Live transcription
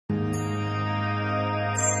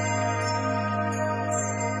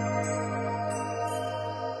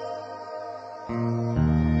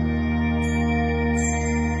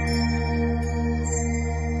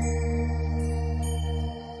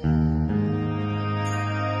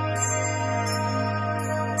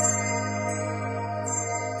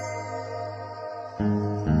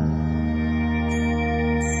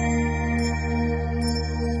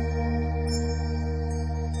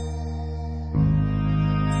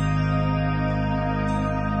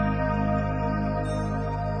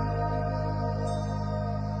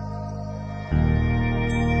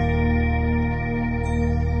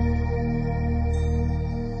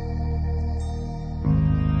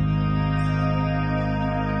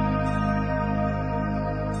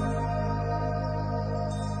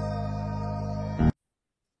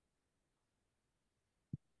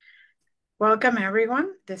Welcome,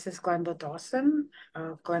 everyone. This is Glenda Dawson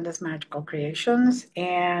of Glenda's Magical Creations,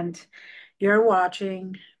 and you're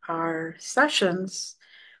watching our sessions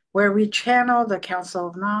where we channel the Council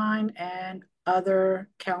of Nine and other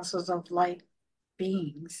councils of light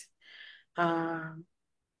beings. Um,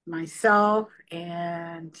 Myself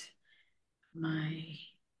and my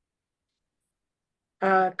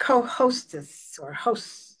co-hostess or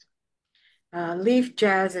hosts, Leaf,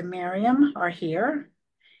 Jazz, and Miriam are here,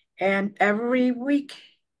 and every week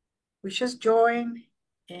we just join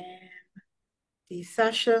in these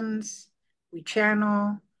sessions, we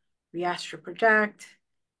channel, we astral project.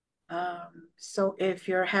 So if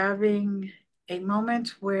you're having a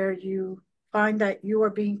moment where you find that you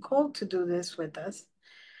are being called to do this with us,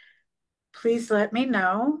 please let me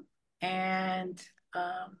know and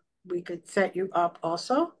we could set you up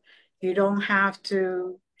also. You don't have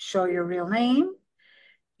to show your real name.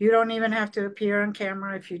 You don't even have to appear on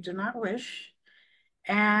camera if you do not wish.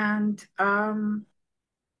 And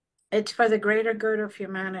it's for the greater good of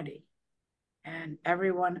humanity. And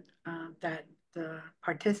everyone that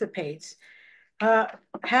participates uh,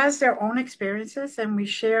 has their own experiences, and we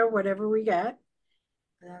share whatever we get.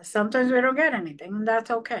 Sometimes we don't get anything, and that's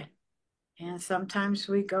okay. And sometimes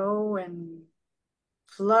we go and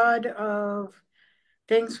flood of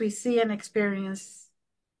things we see and experience,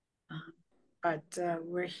 uh, but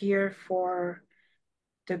we're here for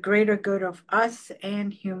the greater good of us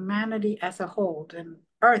and humanity as a whole, and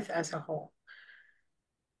Earth as a whole.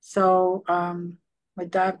 So,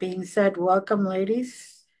 with that being said, welcome,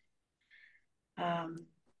 ladies. Um,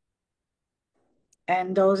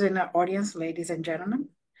 and those in the audience, ladies and gentlemen.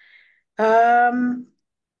 Um,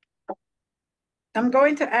 I'm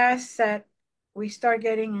going to ask that we start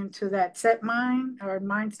getting into that set mind or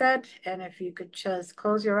mindset. And if you could just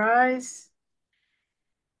close your eyes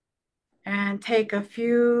and take a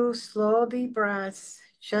few slow, deep breaths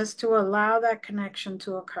just to allow that connection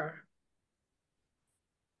to occur.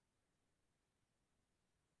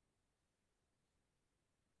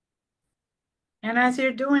 And as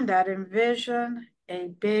you're doing that, envision a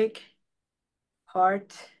big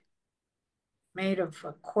heart made of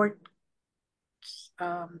a quartz,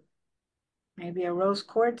 um, maybe a rose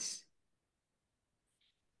quartz,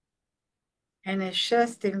 and it's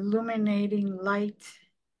just illuminating light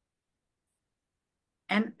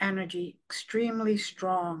and energy, extremely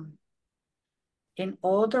strong in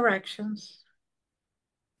all directions.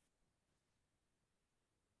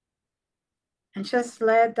 And just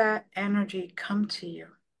let that energy come to you.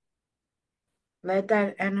 Let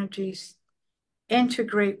that energy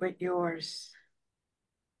integrate with yours.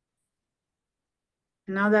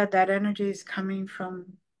 Know that that energy is coming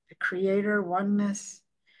from the creator, oneness,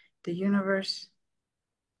 the universe,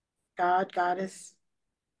 God, goddess.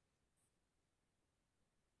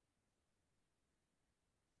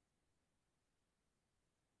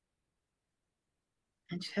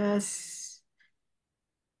 And just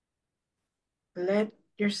let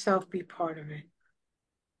yourself be part of it.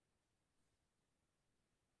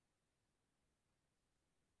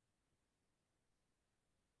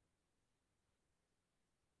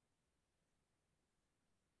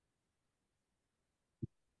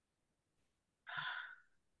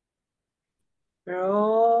 We're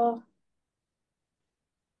all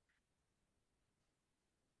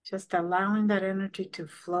just allowing that energy to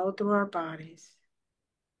flow through our bodies.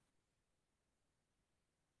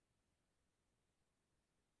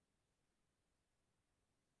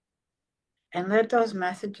 And let those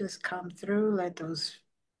messages come through, let those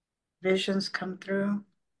visions come through.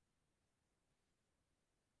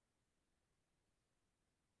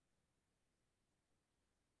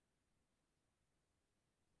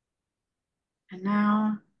 And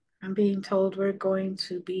now I'm being told we're going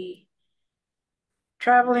to be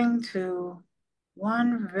traveling to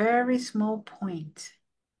one very small point,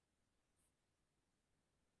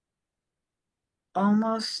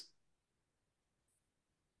 almost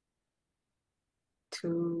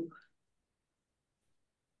to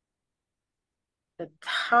the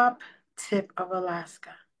top tip of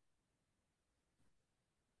Alaska.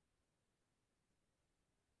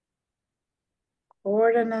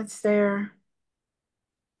 Coordinates there,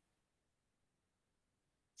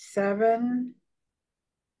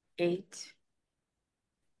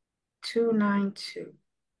 78292.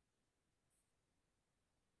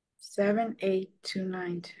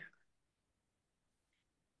 78292.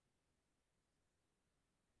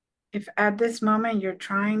 If at this moment you're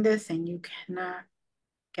trying this and you cannot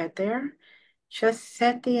get there, just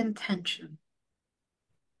set the intention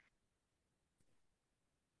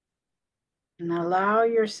and allow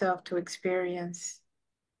yourself to experience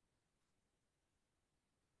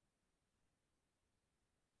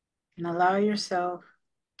and allow yourself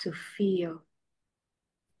to feel,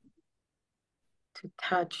 to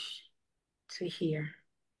touch, to hear.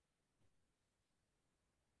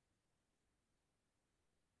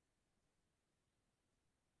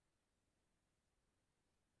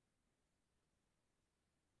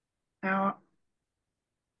 Now,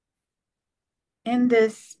 in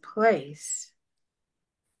this place,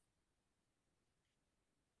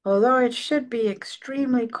 although it should be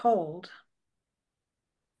extremely cold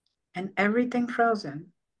and everything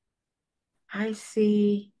frozen, I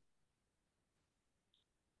see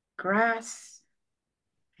grass,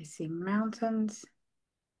 I see mountains,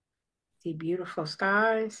 I see beautiful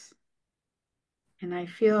skies, and I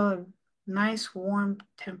feel a nice warm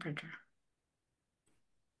temperature.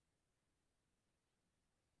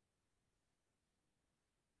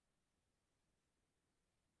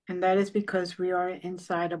 And that is because we are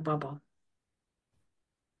inside a bubble.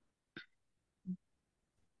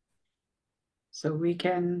 So we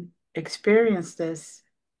can experience this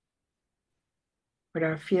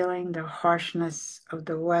without feeling the harshness of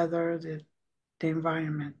the weather, the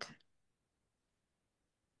environment.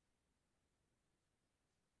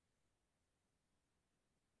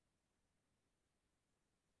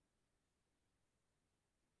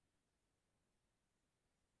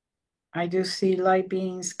 I do see light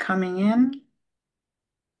beings coming in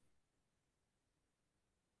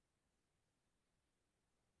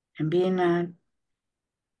and being at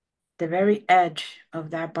the very edge of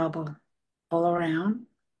that bubble all around.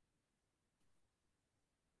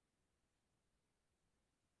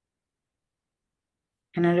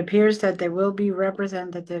 And it appears that there will be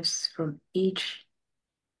representatives from each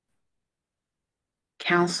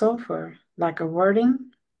council, for lack of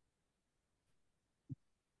wording,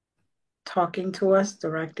 talking to us,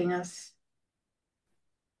 directing us.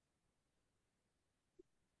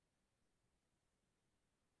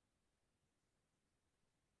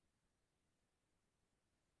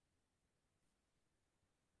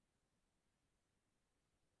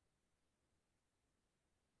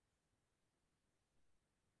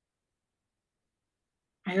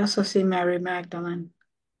 I also see Mary Magdalene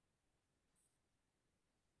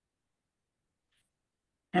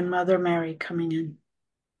and Mother Mary coming in.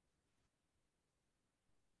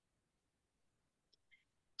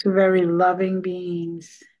 Two very loving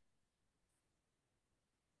beings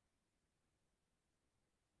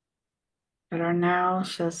that are now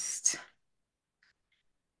just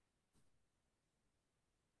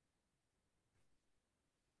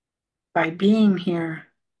by being here,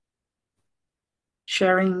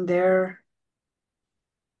 sharing their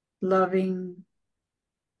loving,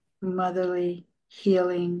 motherly,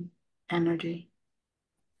 healing energy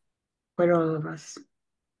with all of us.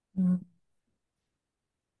 Mm.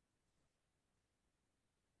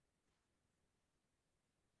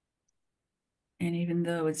 And even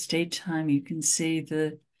though it's daytime, you can see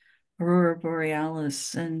the aurora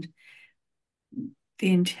borealis, and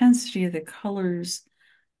the intensity of the colors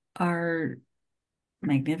are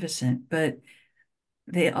magnificent, but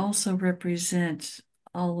they also represent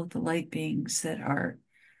all of the light beings that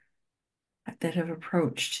have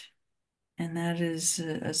approached. And that is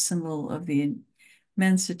a symbol of the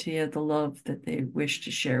immensity of the love that they wish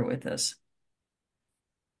to share with us.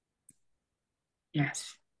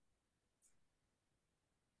 Yes.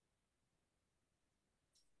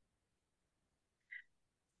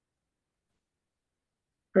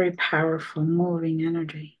 Very powerful, moving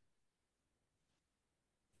energy.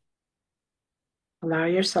 Allow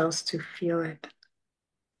yourselves to feel it.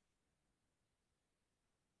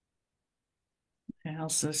 I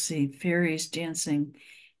also see fairies dancing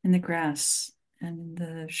in the grass and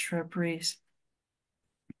the shrubberies,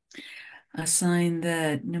 a sign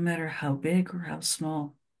that no matter how big or how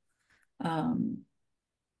small, um,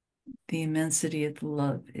 the immensity of the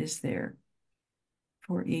love is there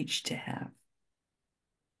for each to have.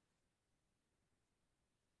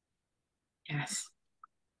 Yes.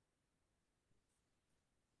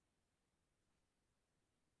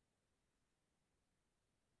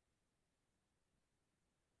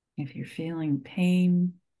 If you're feeling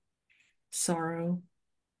pain, sorrow,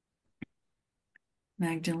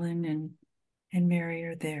 Magdalene and Mary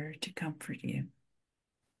are there to comfort you.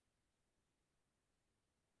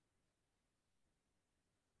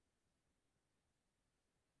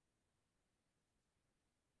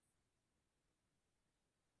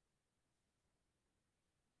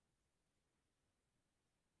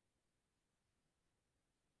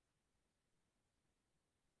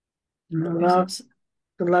 And There's also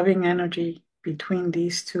the loving energy between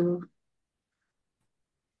these two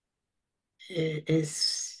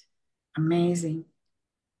is amazing,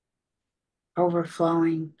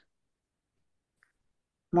 overflowing.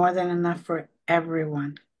 more than enough for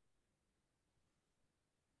everyone.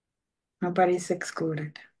 Nobody's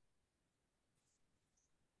excluded.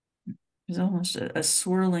 There's almost a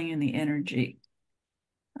swirling in the energy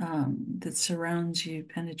that surrounds you,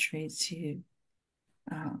 penetrates you,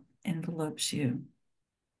 envelopes you.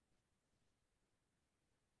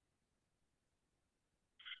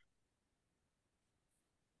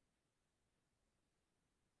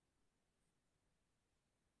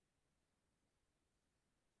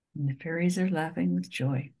 And the fairies are laughing with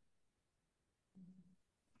joy.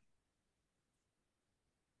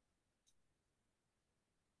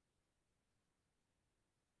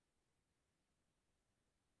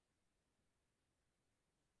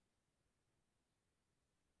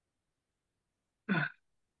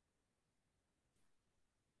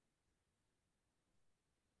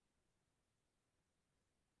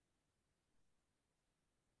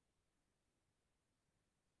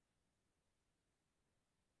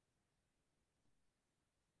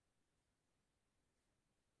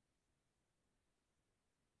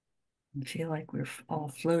 I feel like we're all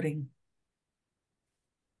floating.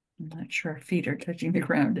 I'm not sure our feet are touching the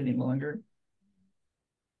ground any longer.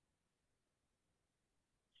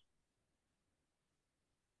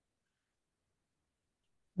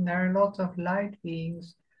 There are a lot of light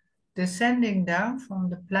beings descending down from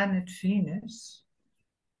the planet Venus.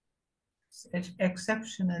 It's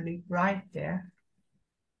exceptionally bright there.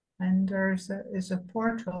 And is a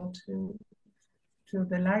portal to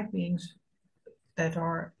the light beings that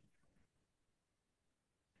are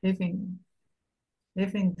living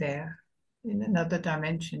there in another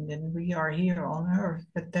dimension than we are here on Earth.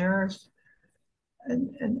 But there's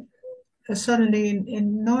suddenly an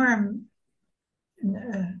enormous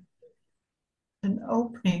an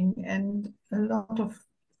opening and a lot of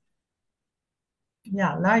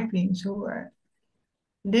light beings who are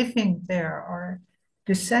living there are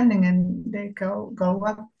descending, and they go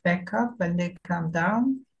up, back up, and they come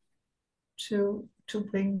down to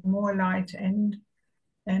bring more light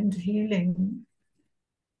and healing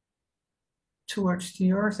towards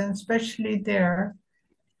the earth, and especially there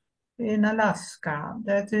in Alaska.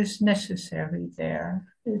 That is necessary there.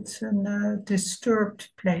 It's a disturbed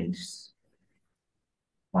place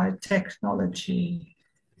by technology,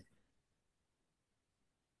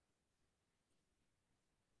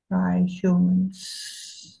 by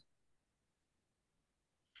humans.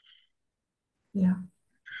 Yeah.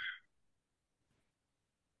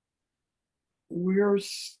 We're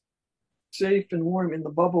safe and warm in the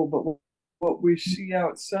bubble, but what we see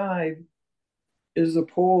outside is a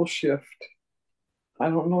pole shift. I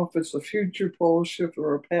don't know if it's a future pole shift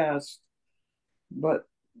or a past, but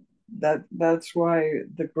that's why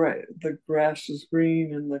the grass is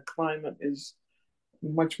green and the climate is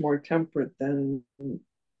much more temperate than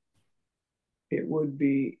it would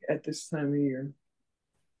be at this time of year.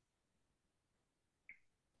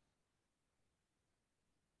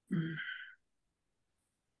 Mm.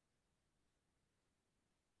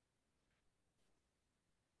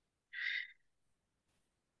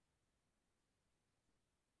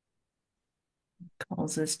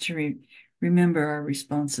 Calls us to remember our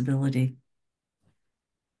responsibility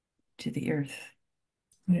to the earth,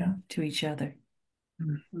 to each other.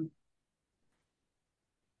 Mhm.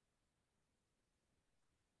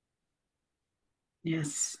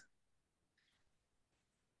 Yes.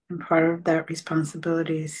 And part of that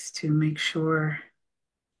responsibility is to make sure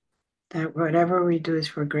that whatever we do is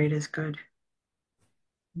for greatest good,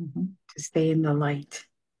 to stay in the light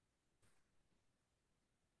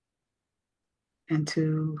and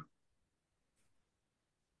to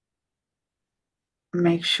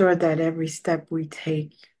make sure that every step we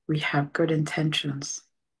take, we have good intentions,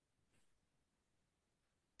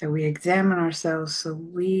 that we examine ourselves so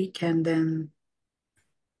we can then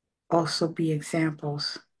also be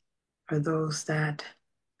examples for those that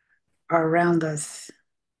are around us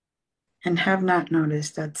and have not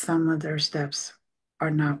noticed that some of their steps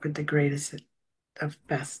are not with the greatest of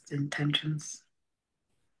best intentions.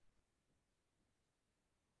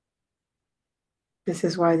 This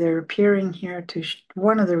is why they're appearing here to,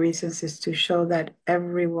 one of the reasons is to show that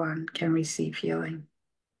everyone can receive healing.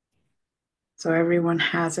 So everyone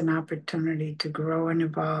has an opportunity to grow and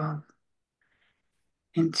evolve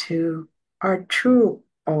into our true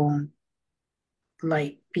own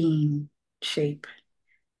light being shape.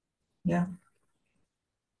 Yeah.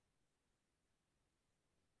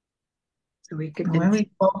 So we can When we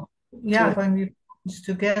to when we focus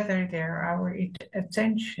together there, our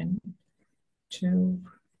attention to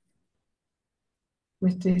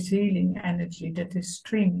with this healing energy that is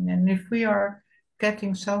streaming. And if we are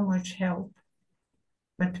getting so much help,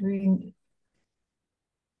 but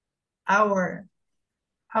our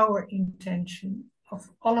intention of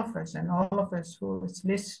all of us, and all of us who is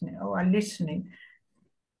listening or are listening,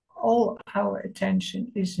 all our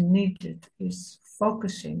attention is needed, is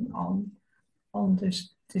focusing on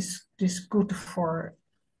this good for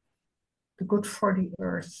the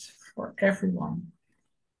earth, for everyone,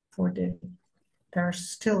 there's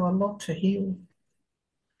still a lot to heal.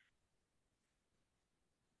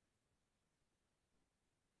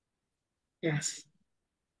 Yes.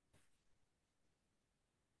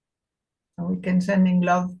 And we can send in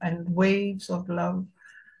love and waves of love,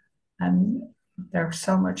 and there's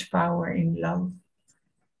so much power in love.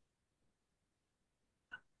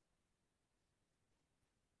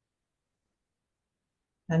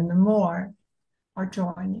 And the more are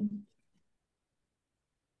joining,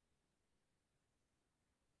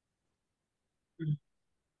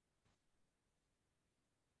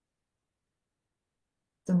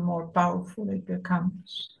 the more powerful it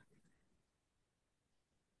becomes.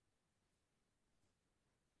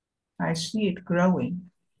 I see it growing.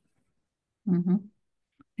 Mm-hmm.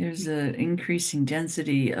 There's an increasing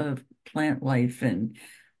density of plant life and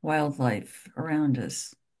wildlife around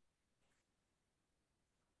us.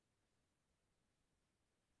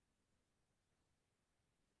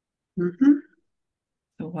 Mm-hmm.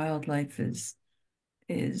 The wildlife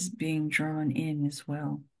is being drawn in as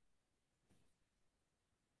well.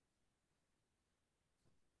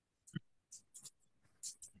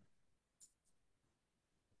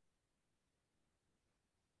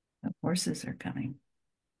 The horses are coming.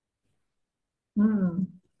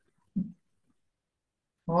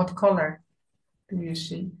 What color do you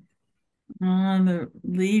see? The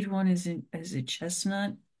lead one is a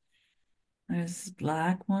chestnut. There's a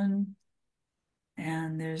black one,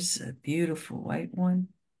 and there's a beautiful white one.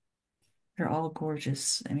 They're all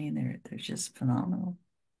gorgeous. I mean, they're just phenomenal.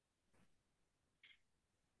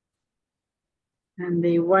 And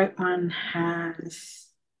the white one has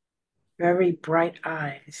very bright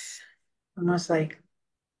eyes, almost like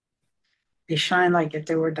they shine like if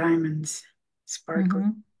they were diamonds,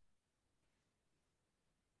 sparkling.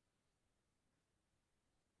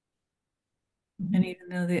 Mm-hmm. And even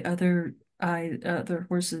though the other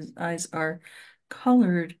horses' eyes are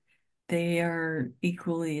colored, they are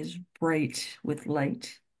equally as bright with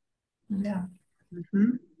light. Yeah.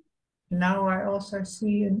 Mm-hmm. Now I also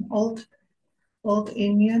see an old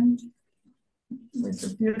Indian with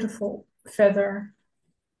a beautiful feather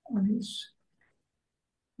on his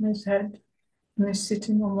head, and he's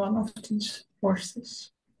sitting on one of these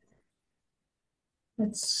horses.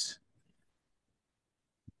 It's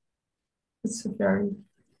a very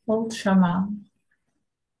old shaman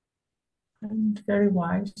and very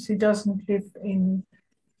wise. He doesn't live in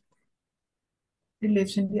he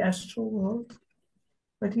lives in the astral world,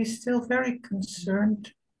 but he's still very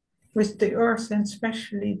concerned with the earth, and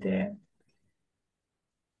especially there.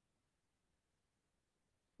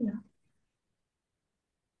 Yeah.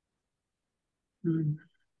 Mm.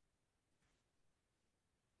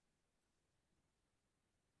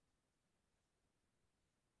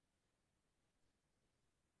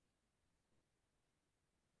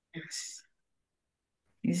 Yes.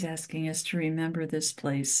 He's asking us to remember this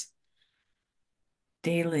place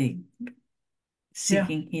daily, Yeah.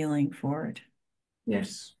 seeking healing for it.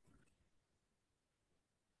 Yes.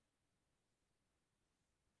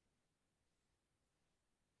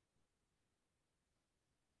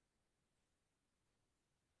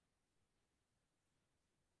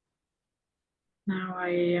 Now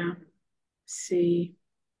I see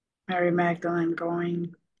Mary Magdalene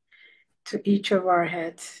going to each of our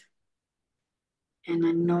heads and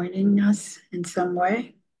anointing us in some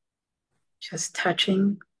way, just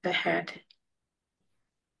touching the head.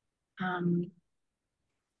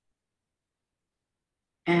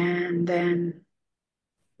 And then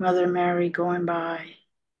Mother Mary going by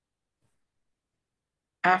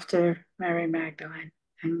after Mary Magdalene.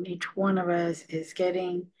 And each one of us is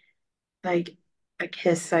getting like a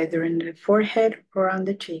kiss either in the forehead or on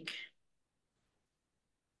the cheek.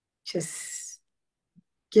 Just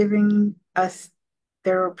giving us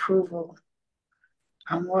their approval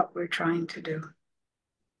on what we're trying to do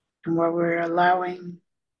and what we're allowing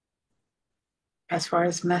as far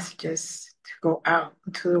as messages to go out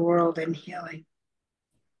into the world and healing.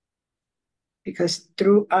 Because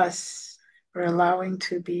through us, we're allowing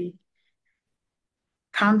to be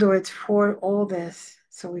conduits for all this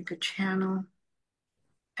so we could channel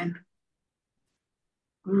and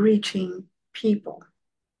reaching people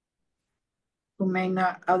who may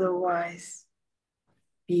not otherwise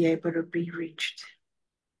be able to be reached.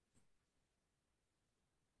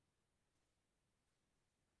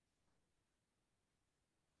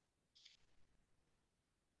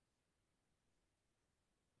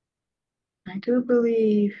 I do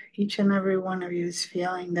believe each and every one of you is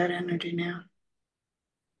feeling that energy now.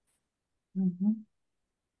 Mhm.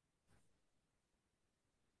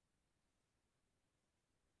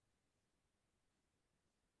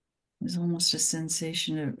 There's almost a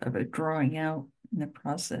sensation of it drawing out in the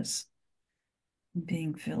process,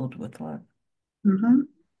 being filled with love. Mm-hmm.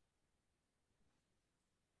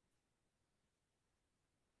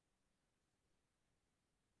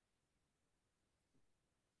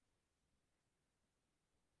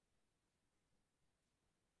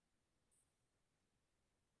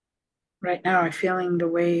 Right now, I'm feeling the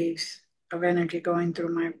waves of energy going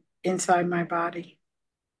through my inside my body.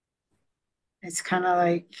 It's kind of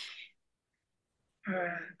like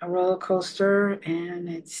a roller coaster, and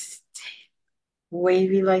it's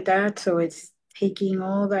wavy like that. So it's taking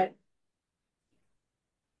all that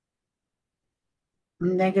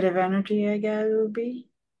negative energy, I guess it would be.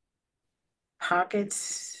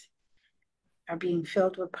 Pockets are being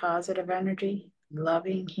filled with positive energy,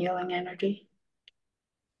 loving, healing energy.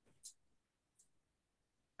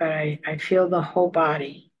 But I feel the whole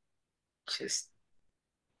body just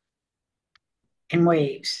in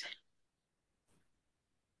waves.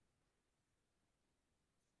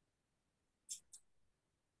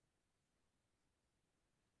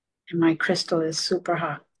 And my crystal is super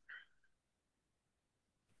hot.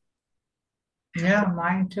 Yeah,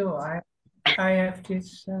 mine too. I have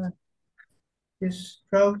this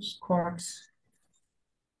rose quartz.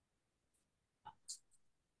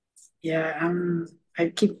 Yeah, I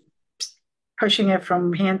keep pushing it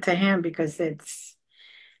from hand to hand because it's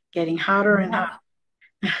getting hotter and Yeah, hotter.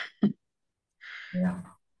 yeah,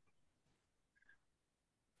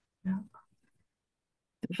 yeah.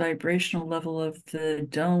 The vibrational level of the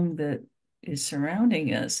dome that is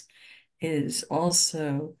surrounding us is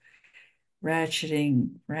also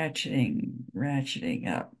ratcheting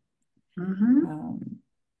up. Mm-hmm. Um,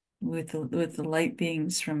 with the light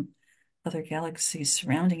beings from other galaxies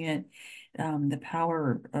surrounding it, the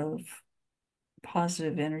power of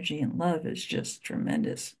positive energy and love is just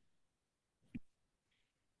tremendous.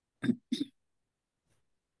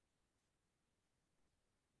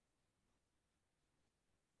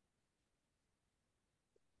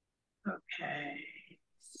 Okay.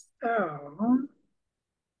 So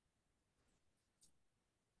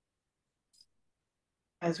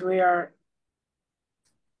as we are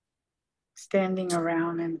standing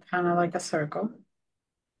around in kind of like a circle,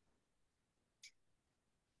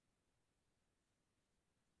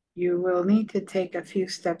 you will need to take a few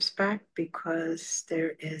steps back because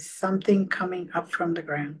there is something coming up from the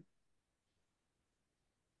ground.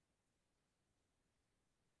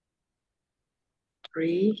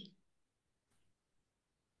 3,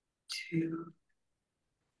 2,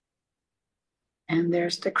 and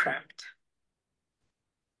there's the craft.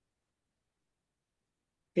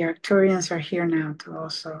 The Arcturians are here now to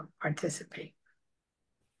also participate.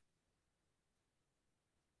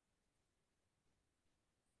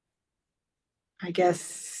 I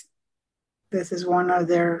guess this is one of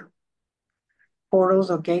their portals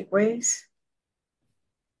or gateways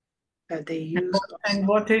that they use And also.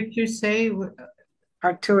 what did you say?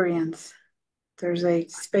 Arcturians. There's a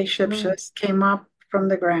spaceship Arcturian. just came up from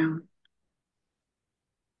the ground.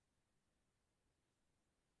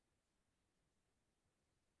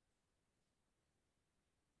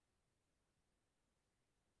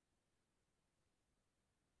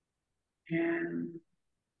 And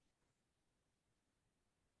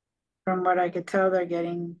from what I could tell, they're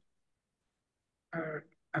getting, or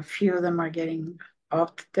a few of them are getting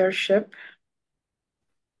off their ship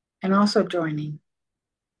and also joining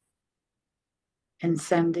and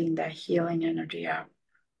sending that healing energy out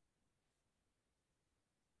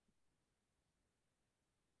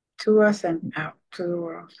to us and out to the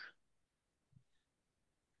world.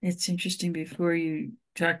 It's interesting, before you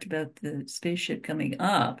talked about the spaceship coming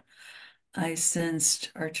up, I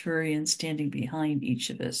sensed Arturians standing behind each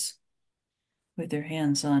of us with their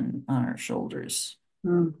hands on our shoulders.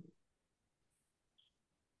 Mm.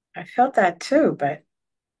 I felt that too, but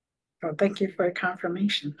well, thank you for the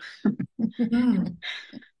confirmation. Hmm.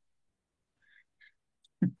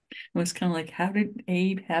 It was kind of like, how did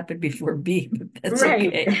A happen before B? But that's Right.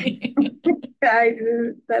 okay. I,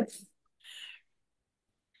 that's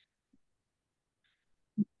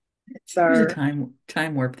it's There's a our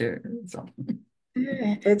time warp there. So.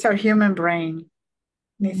 it's our human brain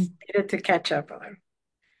Mhm. needed to catch up a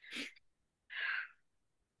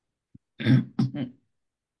little.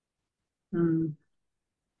 Mm.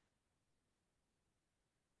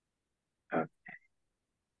 Okay.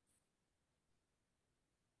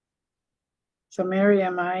 So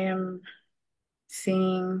Miriam, I am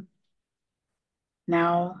seeing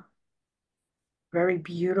now very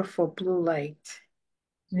beautiful blue light.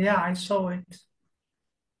 Yeah, I saw it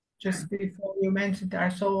just before you mentioned. I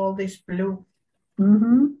saw all this blue.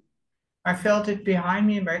 Mm-hmm. I felt it behind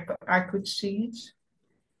me, but I could see it,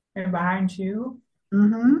 and behind you.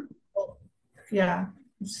 Mm-hmm. Oh, yeah,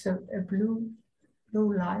 it's a blue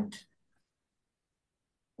light.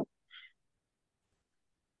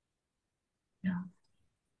 Yeah.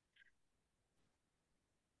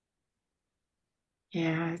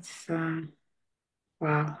 Yeah, it's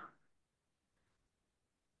wow.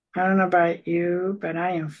 I don't know about you, but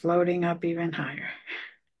I am floating up even higher.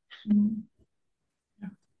 Mm.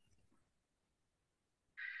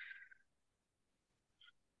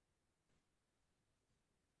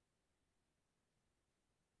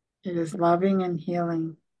 It is loving and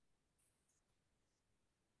healing,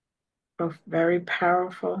 both very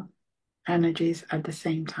powerful energies at the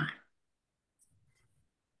same time.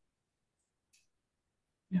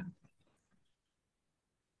 Yeah.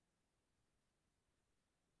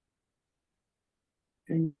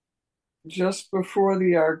 And just before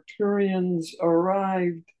the Arcturians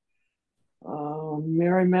arrived,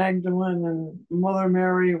 Mary Magdalene and Mother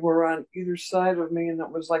Mary were on either side of me, and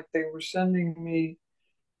it was like they were sending me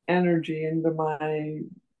energy into my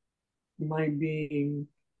being.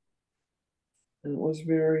 And it was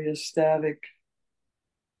very ecstatic.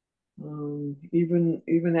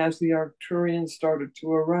 Even as the Arcturians started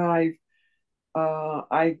to arrive,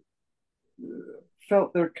 I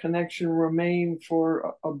felt their connection remain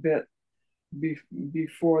for a bit be,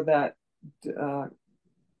 before that, uh,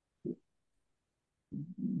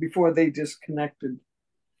 before they disconnected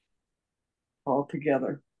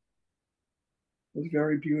altogether. It was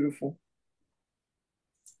very beautiful.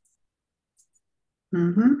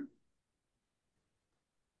 Mm-hmm.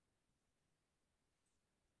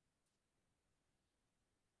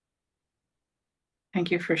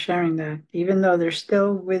 Thank you for sharing that. Even though they're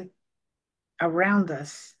still with around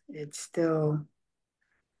us, it's still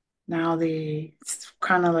now it's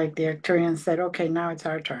kind of like the Arcturians said, okay, now it's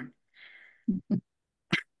our turn.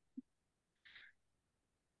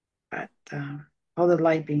 But all the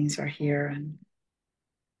light beings are here and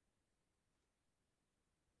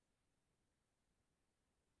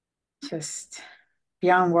just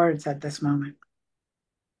beyond words at this moment.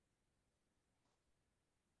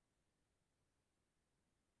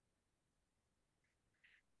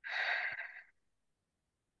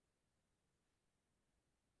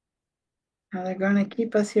 Now they're going to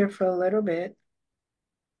keep us here for a little bit,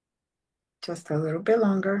 just a little bit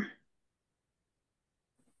longer.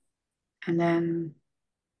 And then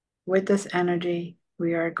with this energy,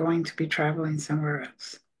 we are going to be traveling somewhere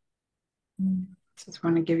else. Mm. Just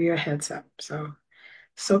want to give you a heads up. So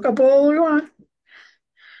soak up all you want.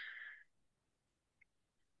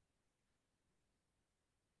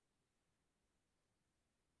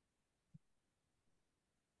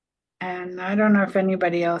 And I don't know if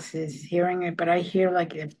anybody else is hearing it, but I hear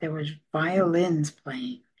like if there was violins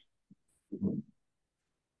playing.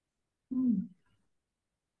 Mm.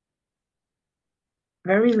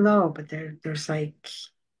 Very low, but there's like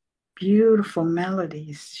beautiful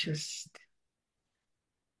melodies. Just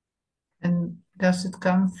And does it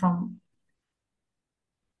come from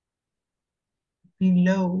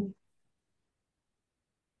below,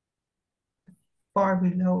 far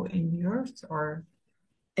below in the earth, or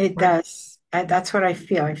it where? does. That's what I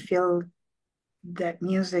feel. I feel that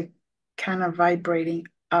music kind of vibrating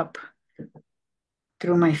up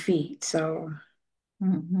through my feet. So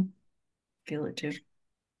Mm-hmm. Feel it too.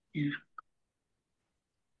 yeah,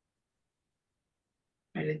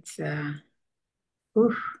 but it's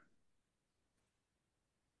oof,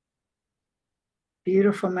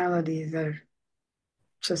 beautiful melodies that are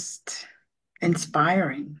just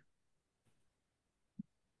inspiring,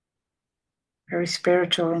 very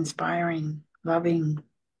spiritual, inspiring, loving.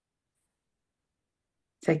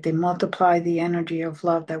 It's like they multiply the energy of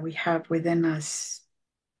love that we have within us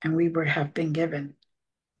and we were have been given.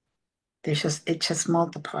 It just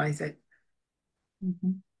multiplies it.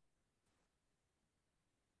 Mm-hmm.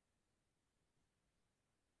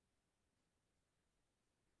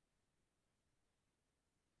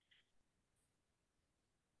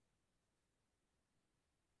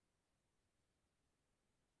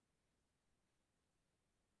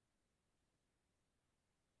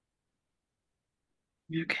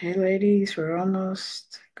 Okay, ladies, we're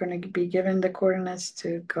almost going to be given the coordinates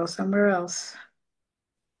to go somewhere else.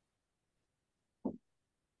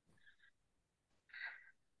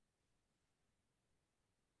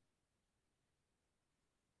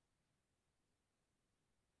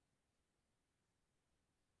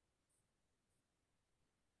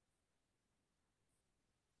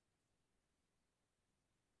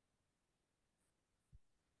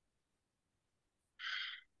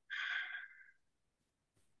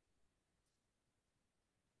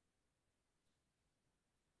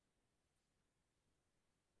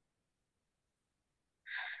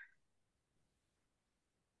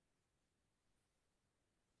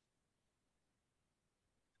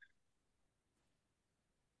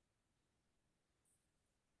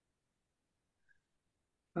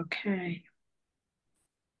 Okay.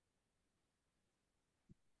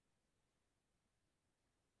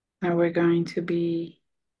 Now we're going to be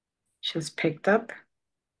just picked up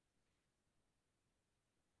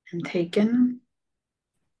and taken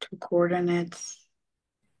to coordinates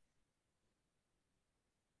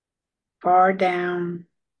far down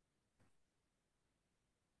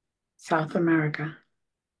South America.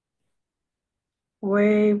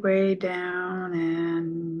 Way, way down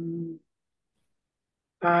and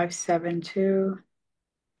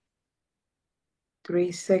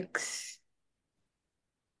 57236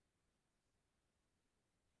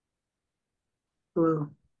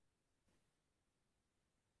 blue.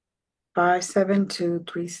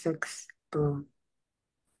 57236 blue.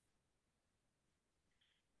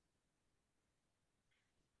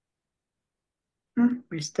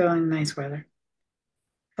 We're still in nice weather.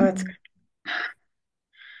 So that's good.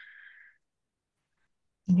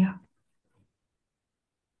 Yeah.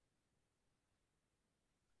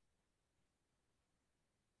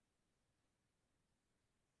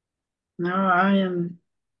 Now I am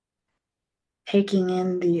taking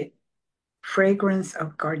in the fragrance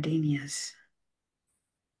of gardenias.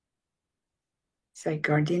 It's like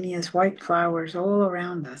gardenias, white flowers all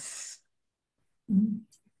around us. Mm.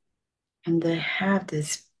 And they have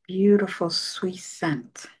this beautiful sweet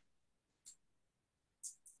scent.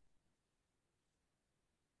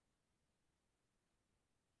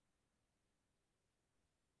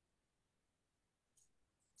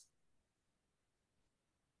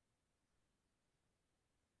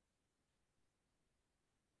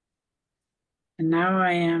 And now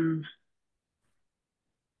I am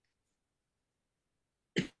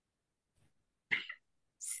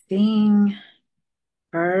seeing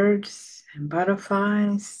birds and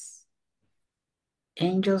butterflies,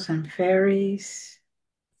 angels and fairies,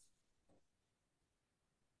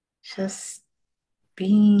 just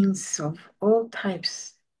beings of all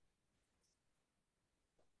types,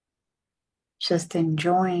 just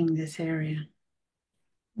enjoying this area,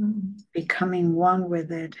 Mm. becoming one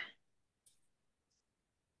with it,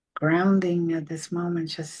 grounding at this moment,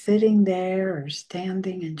 just sitting there or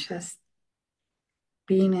standing and just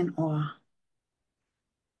being in awe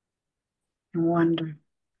and wonder.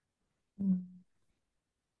 Mm.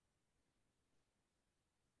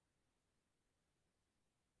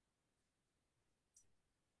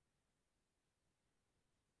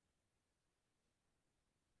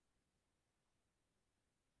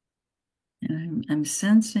 And I'm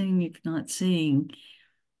sensing, if not seeing,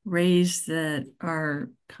 rays that are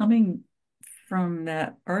coming from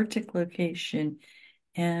that Arctic location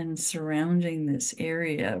and surrounding this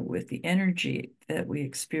area with the energy that we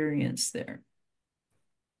experience there.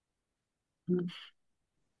 Mm.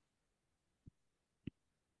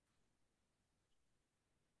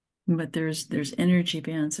 But there's energy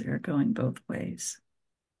bands that are going both ways.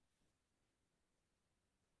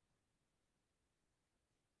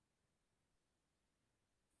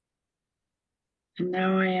 And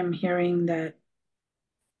now I am hearing that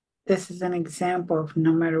this is an example of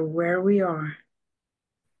no matter where we are,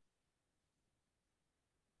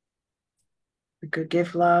 we could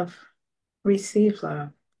give love, receive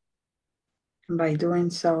love. And by doing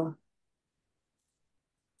so,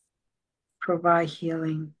 provide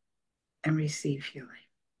healing and receive healing.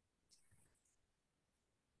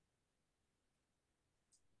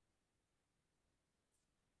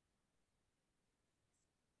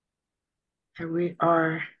 And we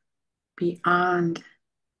are beyond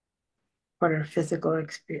what our physical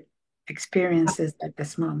experiences at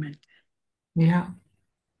this moment. Yeah.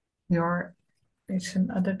 You're, it's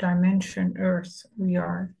another dimension, Earth. We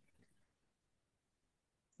are,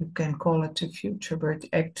 you can call it the future, but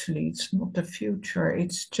actually it's not the future.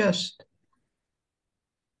 It's just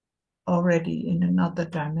already in another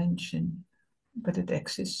dimension, but it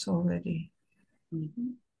exists already.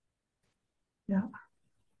 Mhm. Yeah.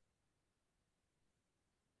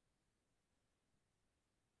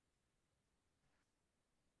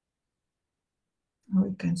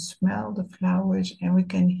 We can smell the flowers and we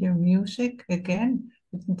can hear music again.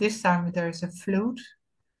 This time there's a flute,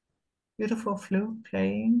 beautiful flute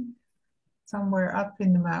playing somewhere up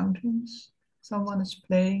in the mountains. Someone is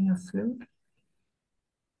playing a flute.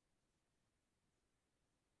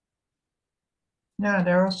 Yeah,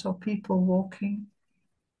 there are also people walking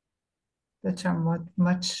that are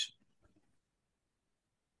much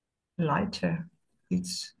lighter.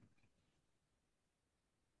 It's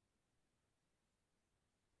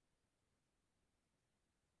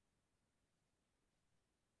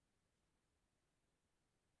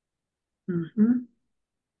Mhm.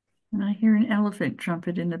 And I hear an elephant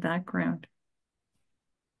trumpet in the background.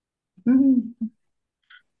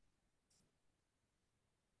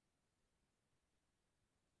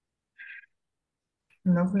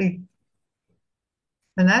 Lovely.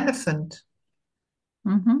 An elephant.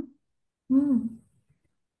 Mm-hmm. Mm.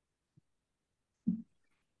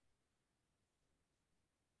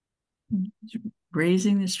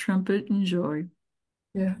 Raising his trumpet in joy.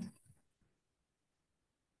 Yeah.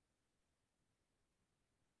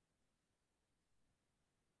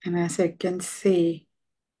 And as you can see,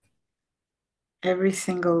 every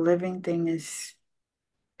single living thing is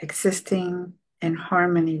existing in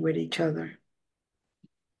harmony with each other.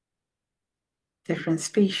 Different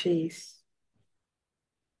species.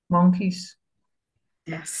 Monkeys.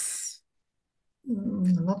 Yes.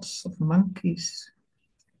 Lots of monkeys.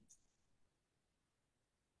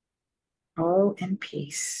 All in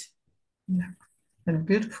peace. Yeah. And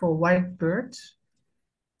beautiful white birds.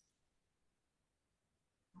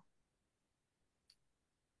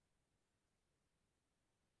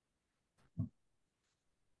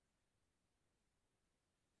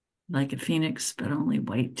 Like a phoenix, but only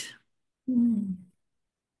white. Mm.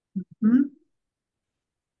 Hmm?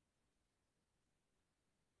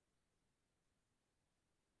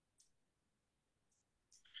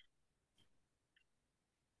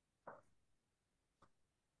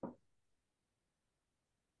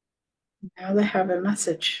 Now they have a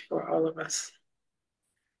message for all of us.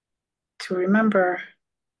 To remember,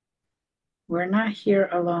 we're not here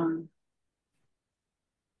alone.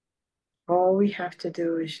 All we have to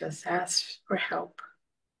do is just ask for help,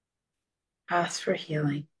 ask for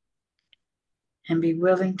healing, and be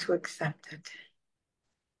willing to accept it.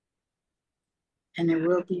 And it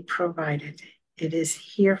will be provided. It is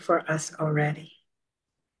here for us already.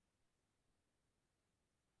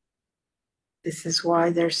 This is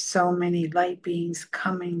why there's so many light beings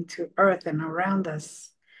coming to Earth and around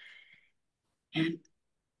us and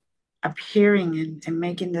appearing and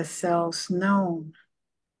making themselves known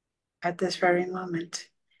at this very moment.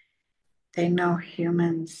 They know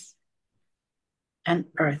humans and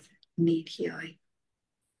Earth need healing.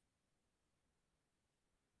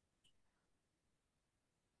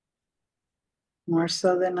 More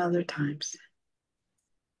so than other times.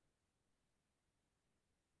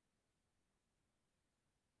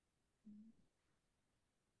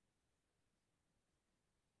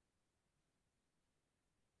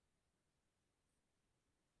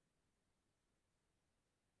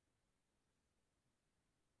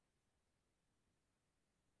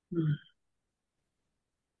 Mm.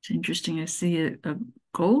 It's interesting. I see a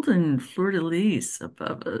golden fleur-de-lis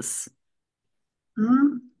above us.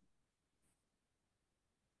 Mm.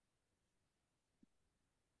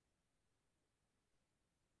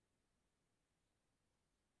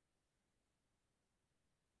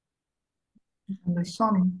 And the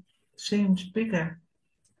sun seems bigger.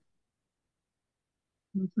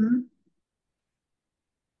 Mm-hmm.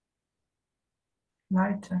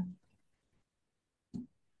 Lighter.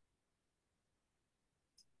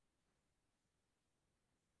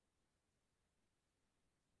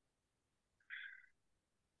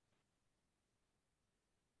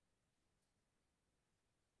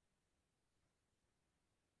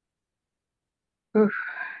 Oof.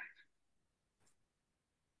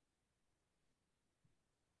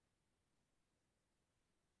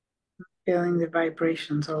 Feeling the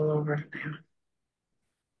vibrations all over now.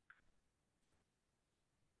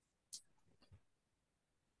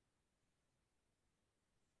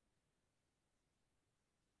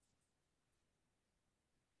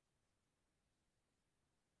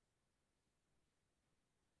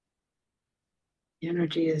 The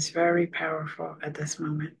energy is very powerful at this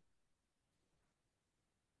moment.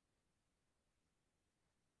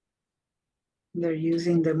 They're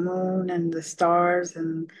using the moon and the stars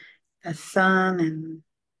and the sun and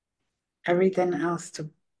everything else to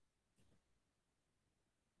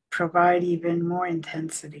provide even more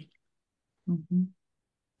intensity. Mm-hmm.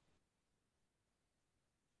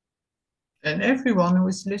 And everyone who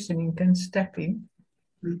is listening can step in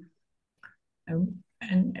Mm.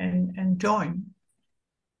 and join.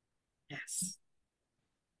 Yes.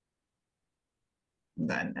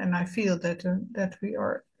 And I feel that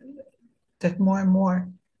that more and more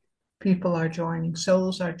people are joining,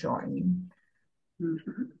 souls are joining.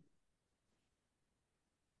 Mm-hmm.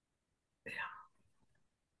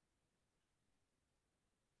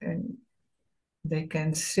 And they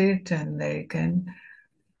can sit and they can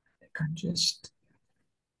just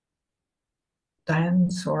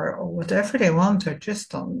dance or whatever they want, or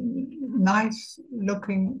just on nice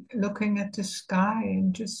looking at the sky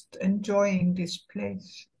and just enjoying this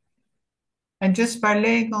place. And just by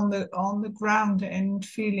laying on the ground and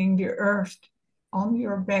feeling the earth on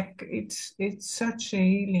your back, it's such a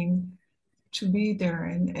healing to be there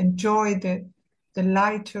and enjoy the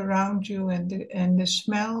light around you and the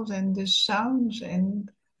smells and the sounds and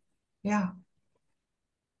yeah,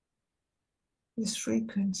 this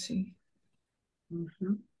frequency.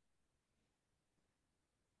 Mm-hmm.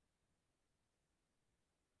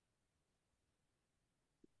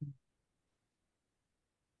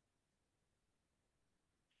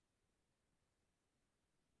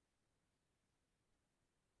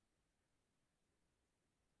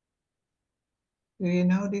 Do you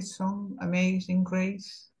know this song, Amazing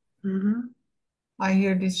Grace? Mm-hmm. I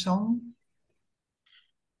hear this song.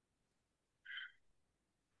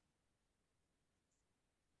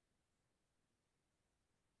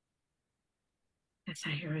 Yes,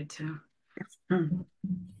 I hear it too. Mm.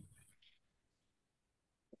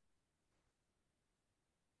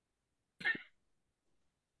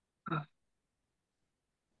 Oh,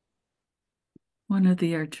 One of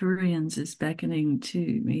the Arturians is beckoning to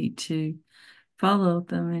me to follow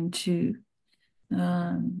them into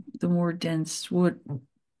the more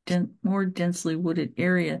densely wooded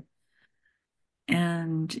area.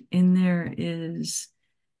 And in there is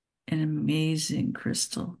an amazing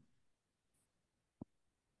crystal.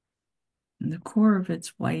 And the core of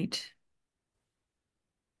it's white,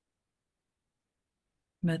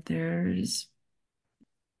 but there's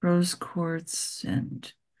rose quartz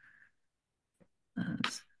and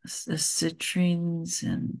citrines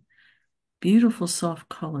and beautiful soft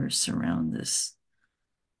colors surround this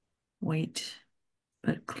white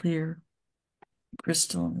but clear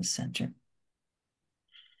crystal in the center.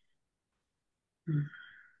 mm.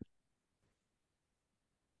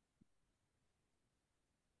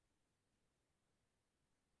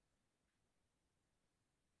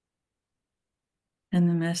 And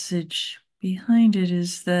the message behind it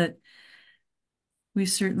is that we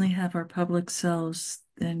certainly have our public selves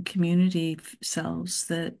and community selves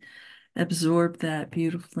that absorb that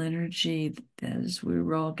beautiful energy as we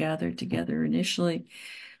were all gathered together initially,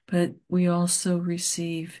 but we also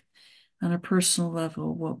receive on a personal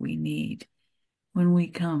level what we need when we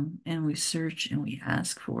come and we search and we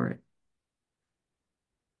ask for it.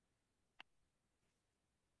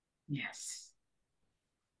 Yes.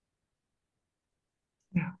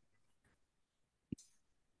 Yeah.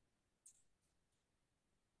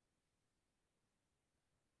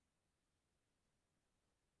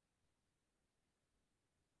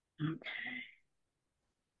 Okay.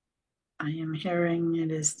 I am hearing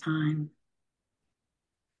it is time.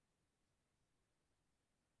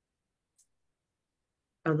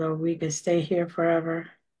 Although we could stay here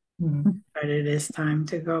forever, Mm. but it is time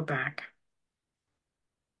to go back.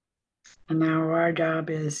 And now our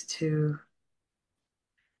job is to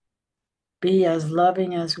be as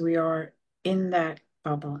loving as we are in that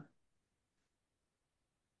bubble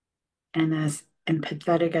and as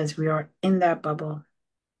empathetic as we are in that bubble,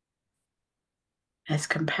 as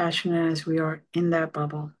compassionate as we are in that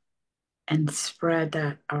bubble, and spread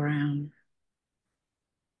that around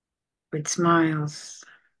with smiles,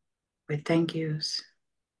 with thank yous,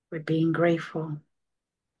 with being grateful,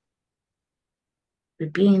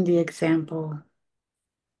 with being the example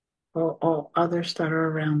for all others that are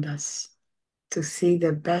around us to see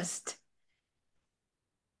the best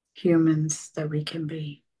humans that we can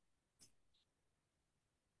be.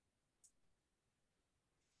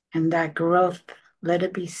 And that growth, let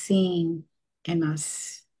it be seen in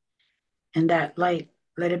us. And that light,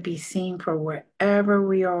 let it be seen for wherever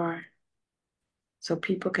we are so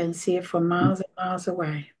people can see it from miles and miles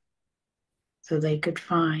away so they could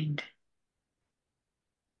find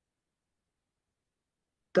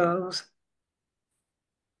those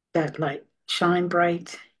that light shine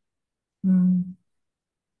bright Mm.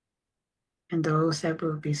 and those that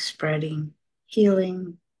will be spreading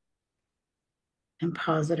healing and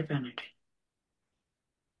positive energy.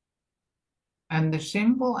 And the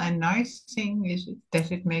simple and nice thing is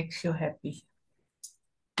that it makes you happy.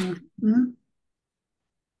 Mm-hmm.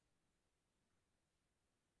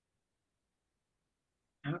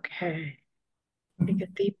 Okay. Take a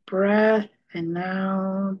deep breath and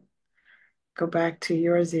now go back to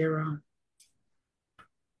your zero.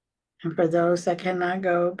 And for those that cannot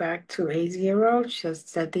go back to A0, just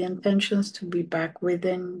set the intentions to be back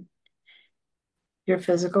within your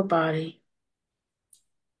physical body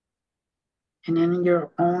and in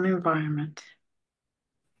your own environment,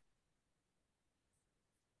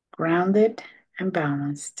 grounded and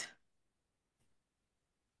balanced.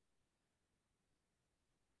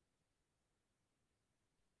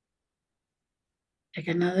 Take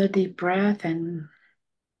another deep breath and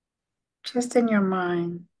just in your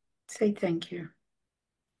mind, say thank you.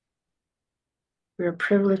 We are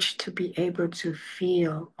privileged to be able to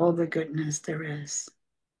feel all the goodness there is.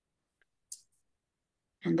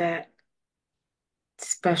 and that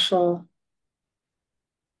special,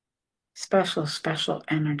 special, special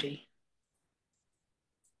energy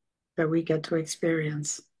that we get to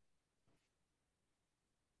experience.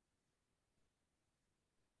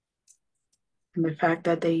 And the fact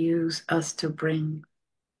that they use us to bring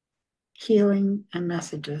healing and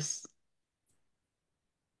messages.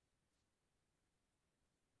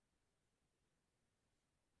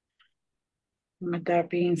 And with that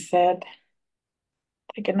being said,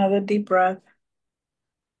 take another deep breath.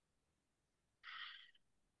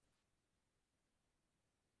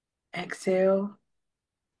 Exhale.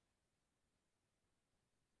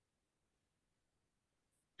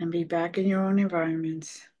 And be back in your own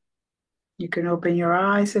environment. You can open your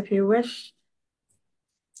eyes if you wish.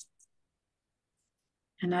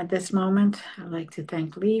 And at this moment, I'd like to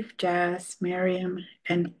thank Leaf, Jazz, Miriam,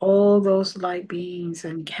 and all those light beings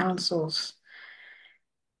and councils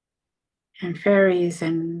and fairies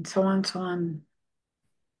and so on,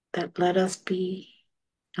 that let us be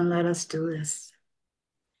and let us do this.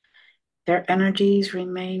 Their energies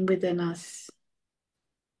remain within us,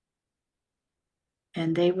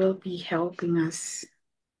 and they will be helping us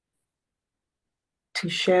to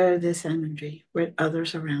share this energy with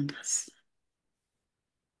others around us.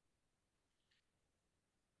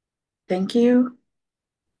 Thank you.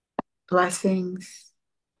 Blessings.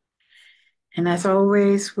 And as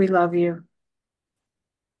always, we love you.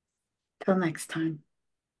 Till next time.